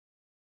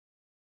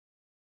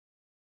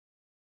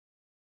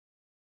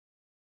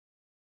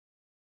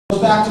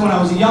goes back to when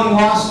I was a young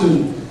law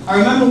student. I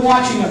remember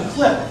watching a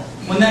clip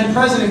when then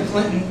President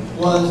Clinton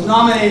was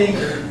nominating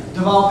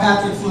Deval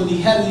Patrick for the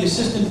head of the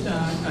Assistant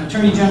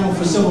Attorney General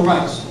for Civil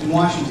Rights in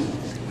Washington.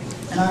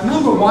 And I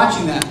remember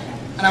watching that.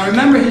 And I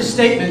remember his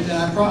statement,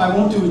 and I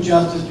won't do it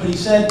justice, but he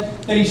said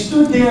that he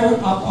stood there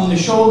up on the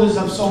shoulders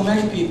of so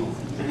many people.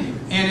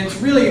 And it's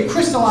really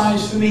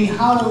crystallized for me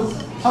how to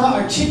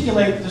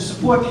articulate the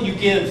support that you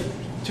give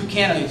to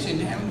candidates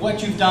and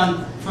what you've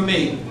done for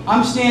me.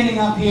 I'm standing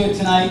up here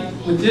tonight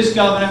with this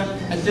governor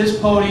at this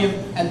podium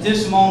at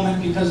this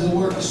moment because of the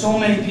work of so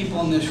many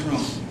people in this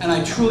room. And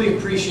I truly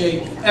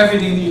appreciate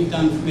everything that you've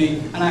done for me.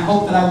 And I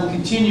hope that I will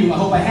continue, I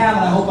hope I have,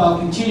 and I hope I'll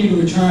continue to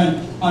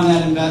return on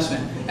that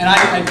investment. And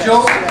I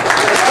joke.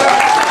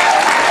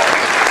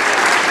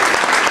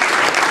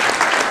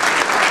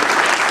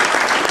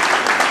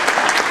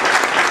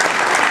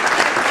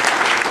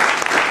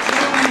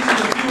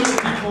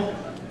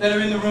 That are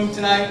in the room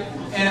tonight,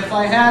 and if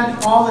I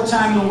had all the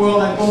time in the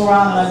world, I'd go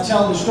around and I'd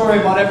tell the story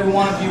about every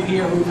one of you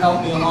here who've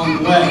helped me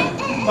along the way.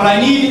 But I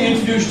need to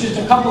introduce just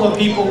a couple of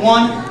people.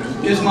 One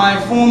is my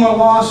former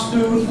law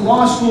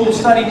school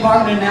study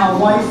partner, now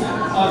wife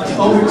of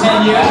over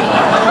 10 years,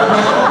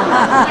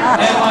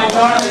 and my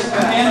daughters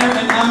Anna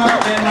and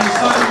Emma, and my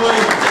son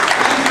William.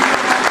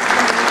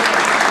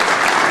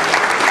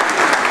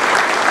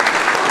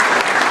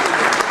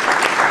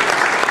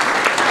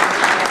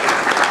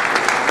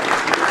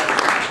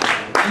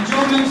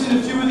 Mentioned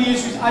a few of the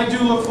issues. I do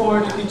look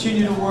forward to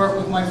continue to work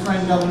with my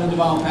friend Governor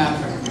Deval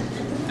Patrick,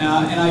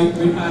 and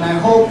I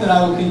hope that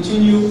I will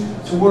continue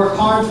to work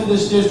hard for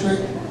this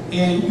district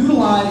and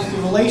utilize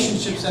the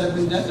relationships that have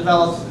been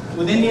developed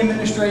within the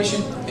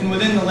administration and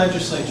within the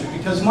legislature.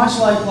 Because much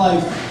like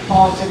life,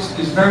 politics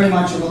is very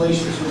much a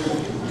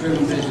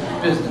relationship-driven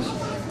business,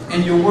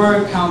 and your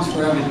word counts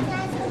for everything.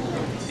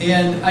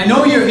 And I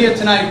know you're here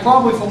tonight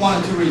probably for one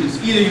of two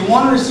reasons. Either you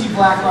wanted to see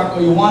BlackRock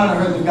or you wanted to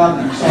hurt the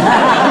governor. So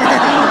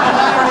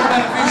I'm a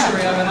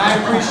beneficiary of it, and I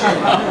appreciate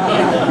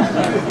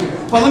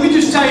it. But let me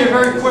just tell you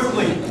very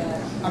quickly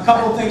a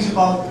couple of things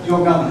about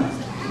your governor.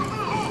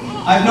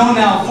 I've known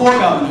now 4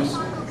 governors,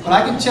 but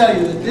I can tell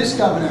you that this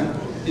governor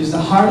is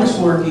the hardest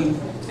working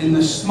and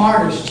the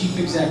smartest chief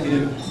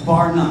executive,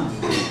 bar none.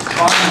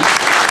 Bar none.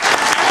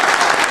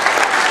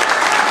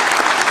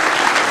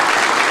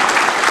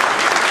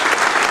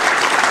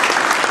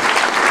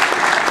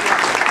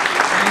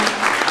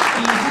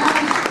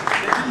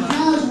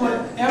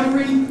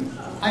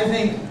 I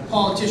think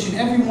politician,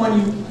 everyone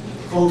you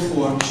vote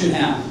for should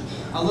have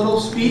a little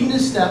speed in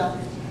his step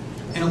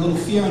and a little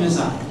fear in his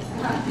eye.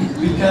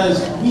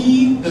 Because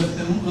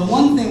the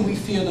one thing we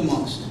fear the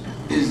most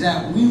is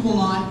that we will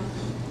not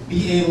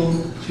be able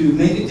to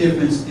make a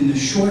difference in the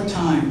short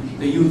time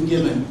that you've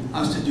given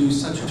us to do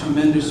such a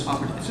tremendous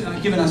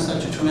opportunity, given us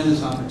such a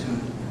tremendous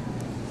opportunity.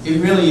 It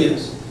really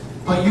is.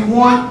 But you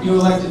want your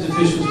elected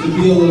officials to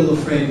be a little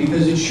afraid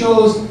because it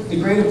shows the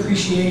great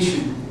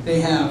appreciation they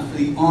have for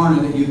the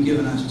honor that you've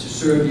given us to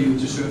serve you,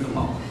 to serve the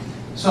public.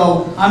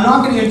 So I'm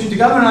not going to introduce, the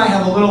governor and I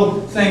have a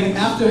little thing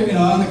after,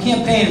 on the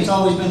campaign, it's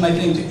always been my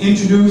thing to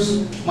introduce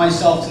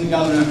myself to the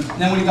governor.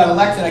 And then when he got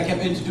elected, I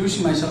kept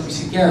introducing myself. He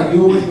said, Garrett,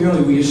 you were with me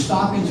earlier, will you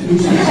stop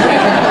introducing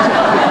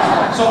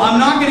yourself? So I'm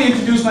not going to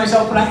introduce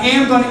myself, but I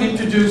am going to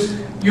introduce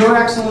Your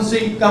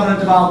Excellency, Governor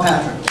Deval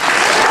Patrick.